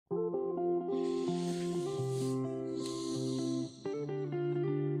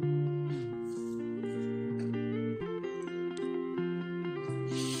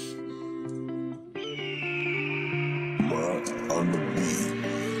on the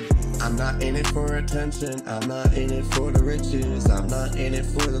beat. I'm not in it for attention, I'm not in it for the riches, I'm not in it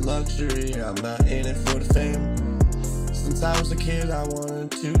for the luxury, I'm not in it for the fame. Since I was a kid I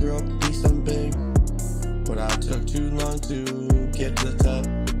wanted to grow up and be something big, but I took too long to get to the top.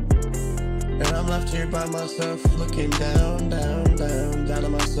 And I'm left here by myself, looking down, down, down, down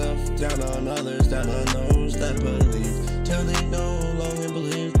on myself, down on others, down on those that believe, till they no longer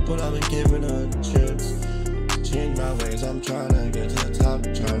believe. But I've been given a chance to change my ways. I'm trying to get to the top,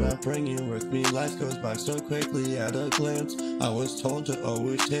 trying to bring you with me. Life goes by so quickly at a glance. I was told to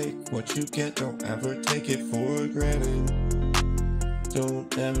always take what you get, don't ever take it for granted.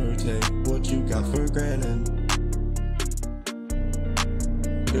 Don't ever take what you got for granted.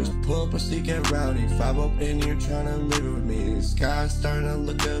 Just pull up a seat, get rowdy. 5 up in here trying to live with me. The sky's starting to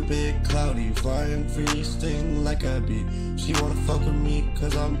look a bit cloudy. Flying free, sting like a bee. She wanna fuck with me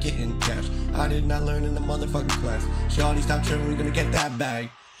cause I'm getting cash. I did not learn in the motherfucking class. Shawty, stop tripping, we gonna get that bag.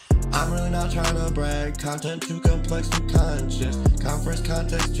 I'm really not trying to brag. Content too complex, too conscious. Conference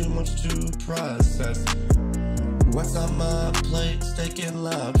context, too much to process. What's on my plate? Steak and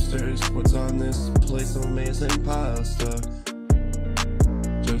lobsters. What's on this plate? Some amazing pasta.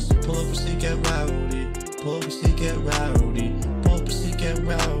 Just pull up a seat, get rowdy. Pull up a seat, get rowdy. Pull up a seat, get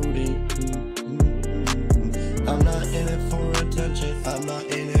rowdy. I'm not in it for attention, I'm not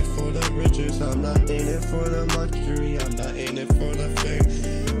in it for the riches, I'm not in it for the luxury, I'm not in it for the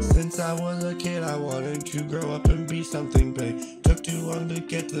fame. Since I was a kid I wanted to grow up and be something big. Took too long to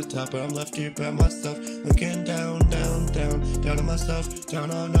get to the top, but I'm left here by myself, looking down, down, down, down on myself,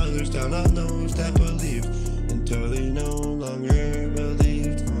 down on others, down on those that believe, until they no longer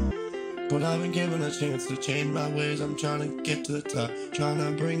believed. But I've been given a chance to change my ways. I'm trying to get to the top, trying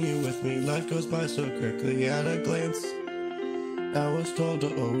to bring you with me. Life goes by so quickly at a glance. I was told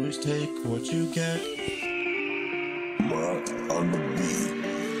to always take what you get. Mark on the beat.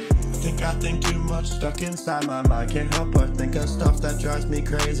 I think too much, stuck inside my mind. Can't help but think of stuff that drives me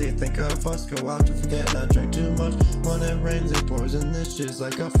crazy. Think of us, go out to forget. And I drink too much. When it rains it pours and this shit's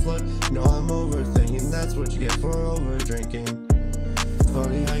like a flood. No, I'm overthinking, that's what you get for over drinking.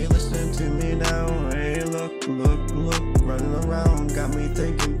 Funny how you listen to me now. Hey, look, look, look, running around, got me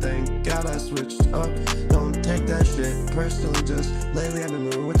thinking, thank God I switched up. Don't take that shit personally, just lately I've been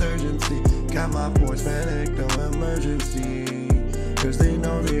moving with urgency. Got my boys panic, no emergency, cause they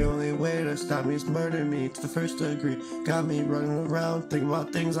know the only way to stop me is murder me to the first degree. Got me running around, thinking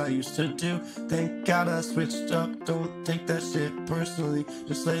about things I used to do. Thank God I switched up, don't take that shit personally,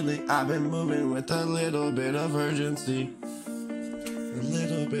 just lately I've been moving with a little bit of urgency. A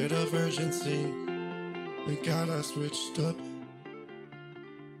little bit of urgency. Thank God I switched up.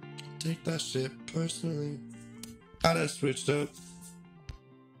 Take that shit personally. God I switched up.